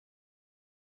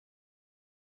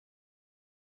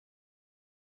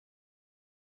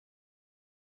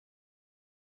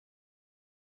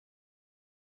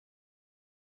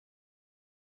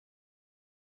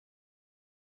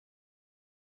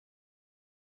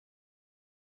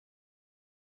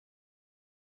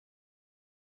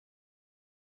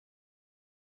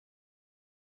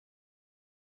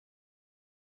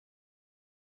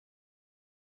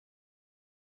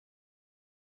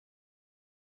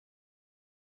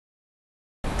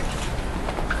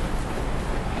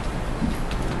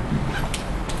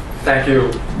Thank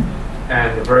you,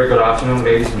 and a very good afternoon,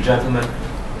 ladies and gentlemen.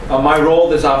 My role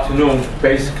this afternoon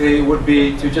basically would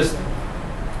be to just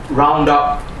round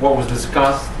up what was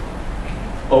discussed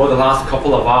over the last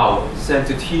couple of hours and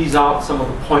to tease out some of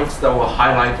the points that were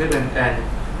highlighted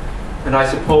and I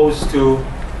suppose to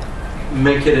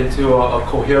make it into a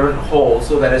coherent whole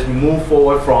so that as we move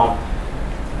forward from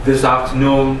this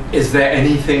afternoon, is there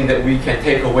anything that we can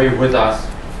take away with us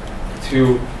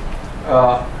to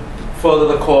further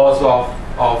the cause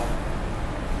of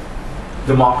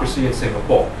democracy in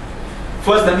Singapore?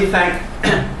 First, let me thank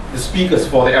the speakers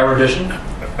for their erudition.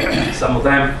 Some of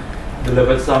them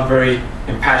delivered some very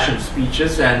impassioned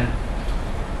speeches and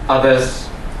others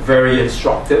very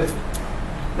instructive.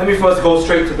 Let me first go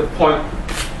straight to the point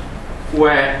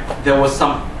where there was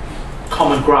some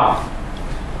common ground.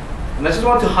 And I just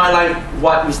want to highlight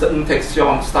what Mr. Ng Teck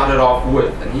Siong started off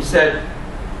with. And he said,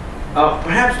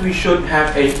 perhaps we should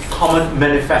have a common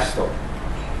manifesto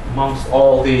amongst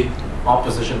all the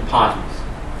opposition parties.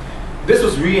 This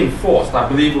was reinforced, I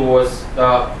believe it was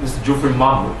Mr. Jufri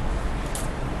Mahmood,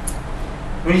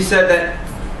 when he said that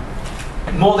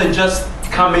more than just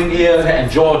coming here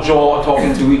and jaw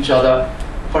talking to each other,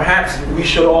 perhaps we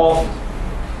should all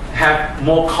have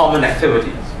more common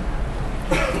activities.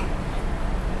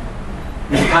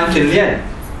 Mr. Tan Kin Lian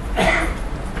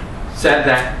said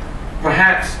that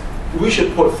perhaps we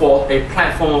should put forth a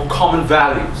platform of common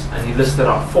values, and he listed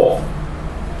out 4.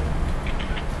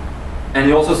 And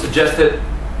he also suggested,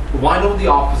 why don't the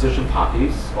opposition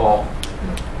parties or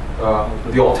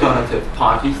the alternative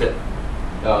parties that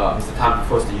Mr. Tan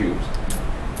prefers to use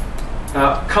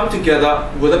come together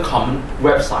with a common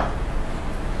website.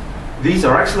 These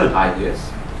are excellent ideas,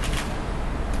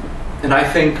 and I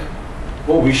think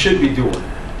what we should be doing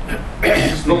is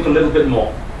just look a little bit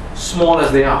more, small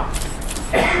as they are.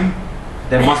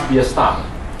 There must be a start.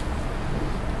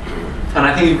 And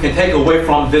I think you can take away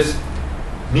from this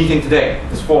meeting today,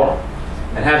 this forum,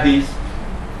 and have these.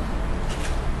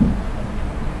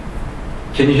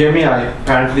 Can you hear me?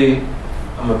 Apparently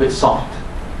I'm a bit soft.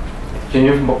 Can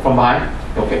you hear from behind?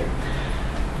 Okay.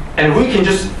 And we can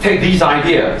just take these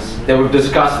ideas that we've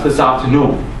discussed this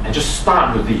afternoon and just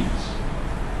start with these.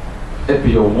 It'd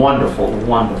be a wonderful,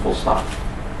 wonderful start.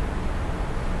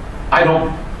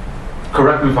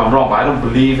 Correct me if I'm wrong, but I don't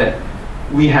believe that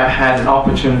we have had an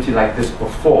opportunity like this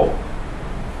before,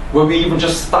 where we even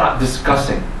just start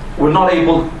discussing. We're not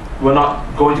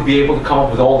going to be able to come up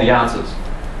with all the answers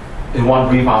in one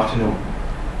brief afternoon.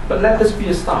 But let this be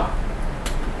a start.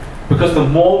 Because the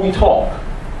more we talk,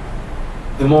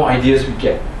 the more ideas we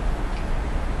get.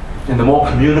 And the more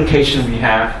communication we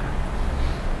have,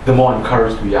 the more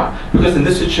encouraged we are. Because in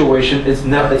this situation, it's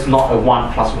not a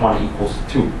 1 + 1 =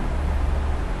 2.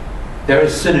 There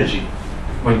is synergy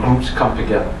when groups come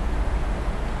together.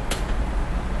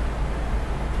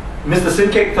 Mr.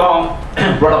 Sin Kek Tong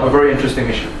brought up a very interesting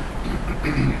issue.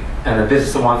 And this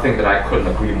is the one thing that I couldn't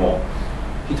agree more.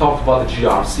 He talked about the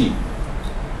GRC.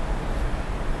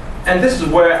 And this is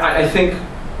where I think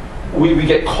we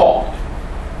get caught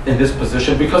in this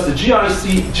position, because the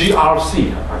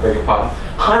GRC, I beg your pardon,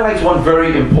 highlights one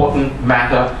very important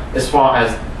matter as far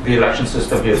as the election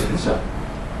system here is concerned.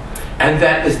 And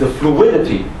that is the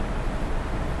fluidity,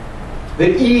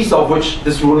 the ease of which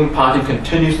this ruling party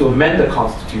continues to amend the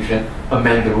constitution,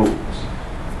 amend the rules.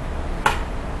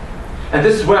 And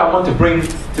this is where I want to bring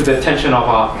to the attention of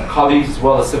our colleagues as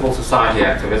well as civil society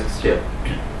activists here,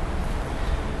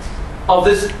 of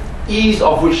this ease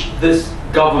of which this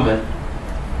government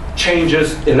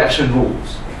changes election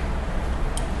rules.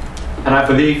 And I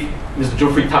believe Mr.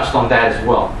 Jufri touched on that as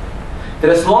well. That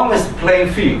as long as the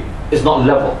playing field is not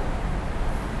level,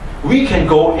 we can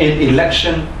go in,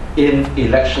 election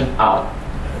out,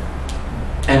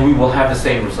 and we will have the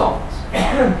same results.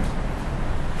 And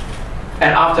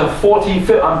after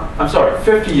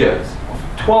 50 years,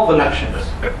 12 elections,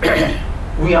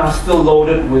 we are still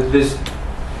loaded with this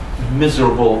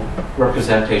miserable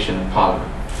representation in Parliament.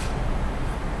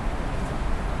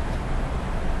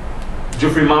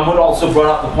 Jufri Mahmood also brought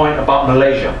up the point about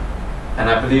Malaysia, and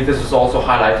I believe this is also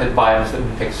highlighted by Mr.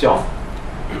 Ng Teck Siong.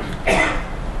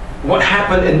 What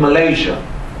happened in Malaysia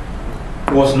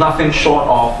was nothing short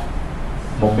of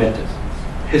momentous,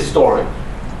 historic.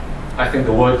 I think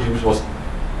the word used was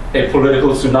a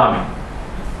political tsunami.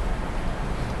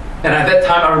 And at that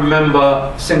time, I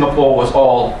remember Singapore was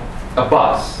all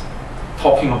abuzz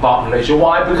talking about Malaysia.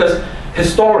 Why? Because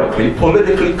historically,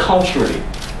 politically, culturally,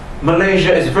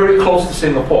 Malaysia is very close to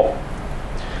Singapore.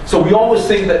 So we always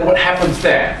think that what happens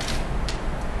there,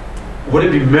 would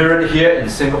it be mirrored here in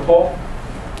Singapore?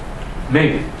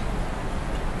 Maybe.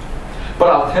 But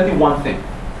I'll tell you one thing.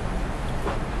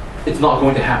 it's not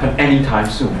going to happen anytime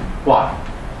soon. Why?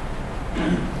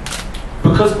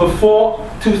 Because before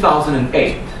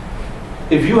 2008,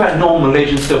 if you had known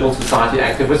Malaysian civil society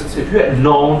activists, if you had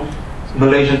known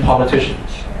Malaysian politicians,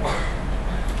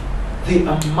 the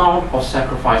amount of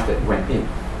sacrifice that went in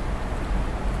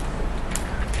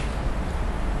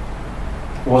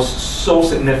was so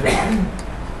significant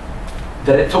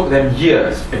that it took them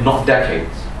years, if not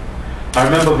decades. I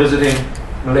remember visiting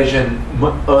Malaysia in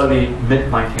early,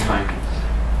 mid-1990s.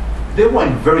 They were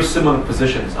in very similar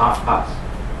positions as us.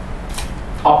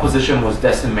 Opposition was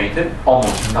decimated,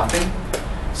 almost nothing.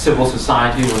 Civil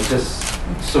society was just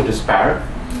so disparate.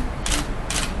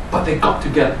 But they got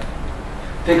together.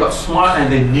 They got smart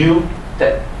and they knew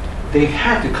that they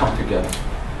had to come together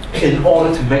in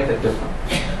order to make that difference.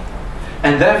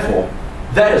 And therefore,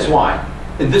 that is why,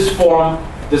 in this forum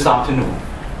this afternoon,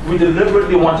 we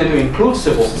deliberately wanted to include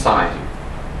civil society.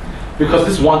 Because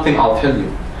this one thing I'll tell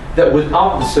you, that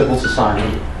without the civil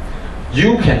society,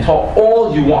 you can talk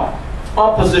all you want.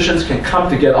 Oppositions can come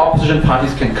together, opposition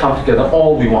parties can come together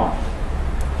all we want.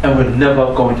 And we're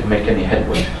never going to make any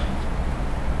headway.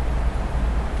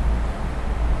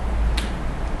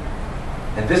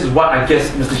 And this is what I guess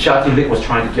Mr. Shati Lik was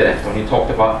trying to get at when he talked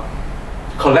about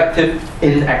collective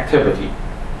inactivity.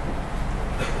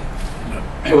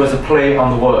 It was a play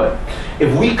on the word.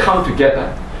 If we come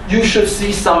together, you should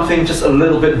see something just a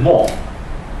little bit more.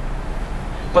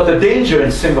 But the danger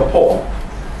in Singapore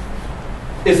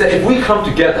is that if we come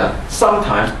together,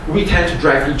 sometimes we tend to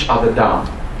drag each other down.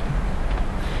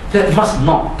 That must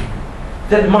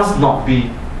not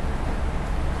be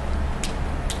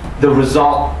the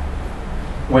result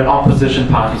when opposition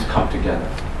parties come together.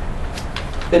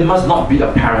 It must not be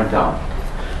a parent down.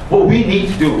 What we need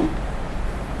to do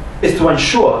is to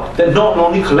ensure that not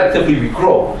only collectively we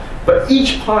grow, but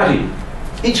each party,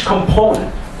 each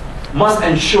component must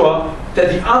ensure that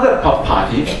the other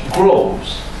party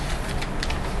grows.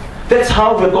 That's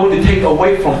how we're going to take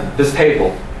away from this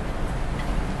table.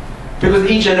 Because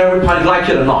each and every party, like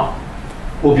it or not,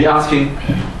 will be asking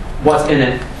what's in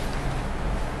it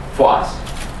for us.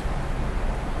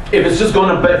 If it's just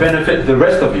going to benefit the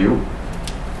rest of you,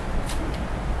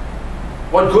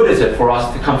 what good is it for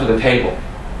us to come to the table?